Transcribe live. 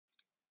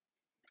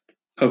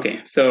Okay,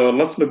 so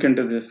let's look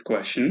into this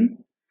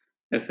question.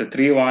 It's a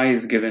 3y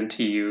is given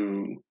to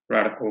you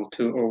radical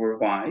 2 over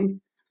y.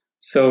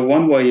 So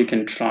one way you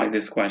can try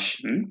this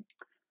question,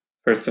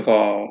 first of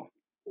all,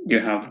 you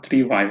have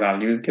 3y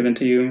values given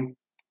to you.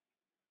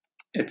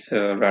 It's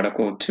a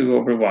radical 2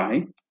 over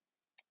y.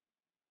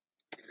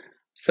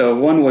 So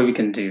one way we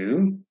can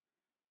do,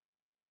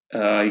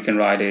 you can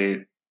write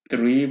a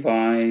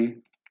 3y,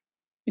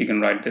 you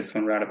can write this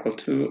one radical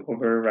 2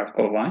 over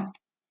radical y.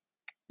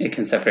 You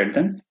can separate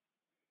them.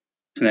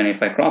 And then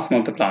if I cross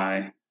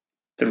multiply,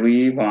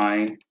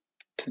 3y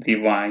to the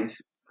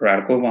y's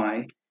radical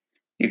y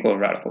equal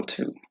radical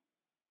 2.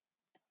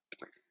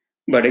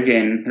 But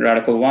again,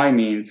 radical y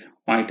means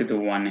y to the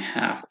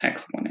 1/2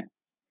 exponent.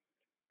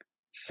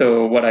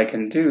 So what I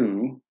can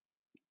do,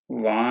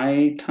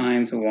 y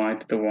times y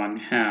to the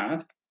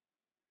 1/2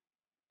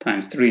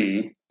 times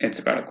 3,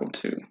 it's radical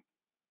 2.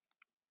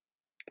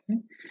 Okay.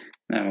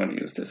 And I'm going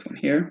to use this one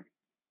here.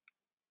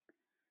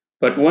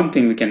 But one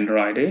thing we can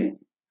write it,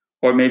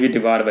 or maybe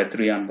divide by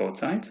 3 on both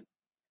sides.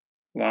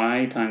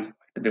 Y times y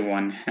to the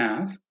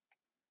 1/2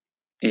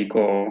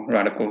 equal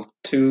radical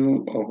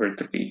 2 over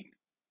 3.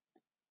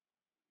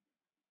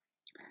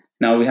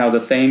 Now we have the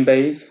same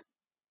base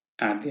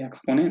at the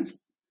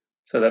exponents.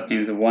 So that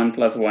means 1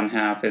 plus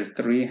 1/2 is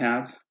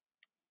 3/2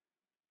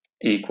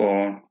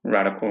 equal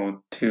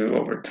radical 2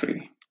 over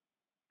 3.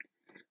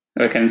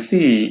 I can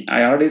see,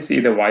 I already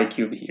see the y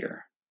cube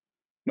here,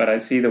 but I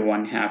see the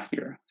 1/2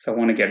 here. So I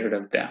want to get rid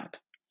of that.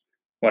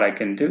 What I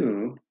can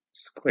do,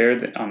 square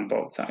it on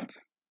both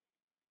sides.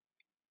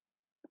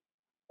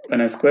 When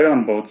I square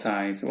on both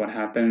sides, what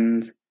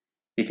happens?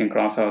 You can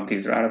cross out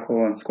these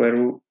radical and square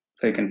root,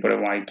 so you can put a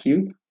y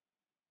cube,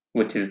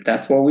 which is,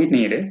 that's what we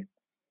needed.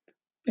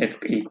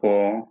 It's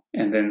equal,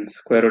 and then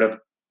square root of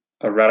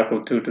a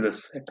radical 2 to the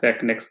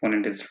second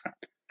exponent is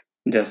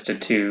just a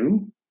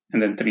 2,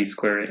 and then 3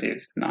 squared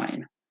is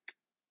 9.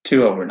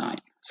 2 over 9.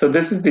 So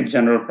this is the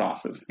general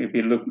process. If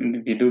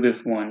you do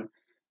this one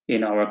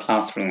in our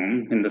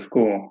classroom, in the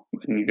school,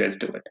 when you guys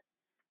do it.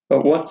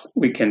 But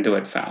we can do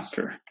it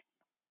faster.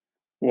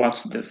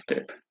 Watch this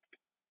tip.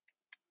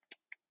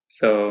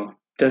 So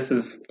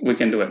we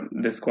can do it,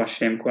 this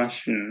same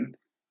question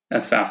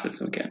as fast as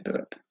we can do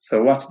it.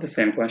 So watch the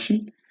same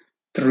question.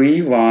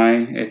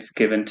 3y, it's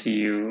given to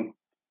you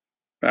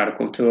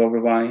radical 2 over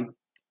y.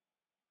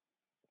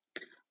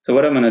 So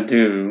what I'm going to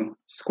do,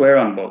 square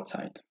on both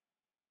sides.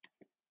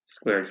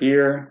 Square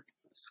here,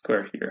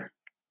 square here.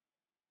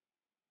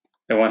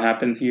 Then what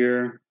happens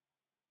here?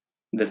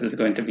 This is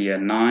going to be a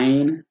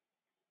 9y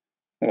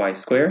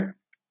squared.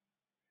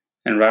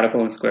 And radical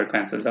and square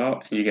cancels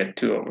out, and you get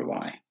 2 over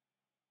y.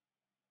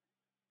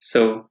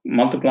 So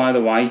multiply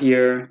the y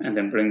here, and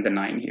then bring the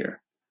 9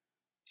 here.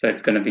 So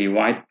it's going to be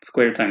y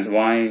squared times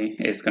y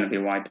is going to be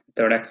y to the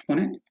third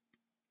exponent.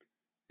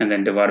 And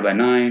then divided by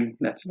 9,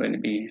 that's going to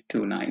be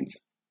 2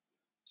 9s.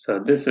 So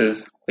this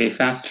is way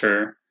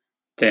faster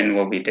than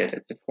what we did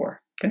it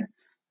before. Okay.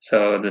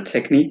 So the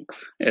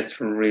techniques is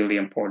really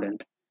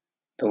important.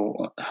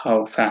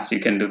 How fast you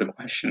can do the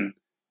question,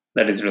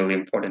 that is really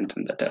important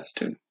in the test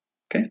too.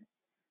 Okay.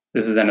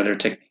 This is another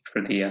technique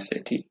for the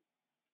SAT.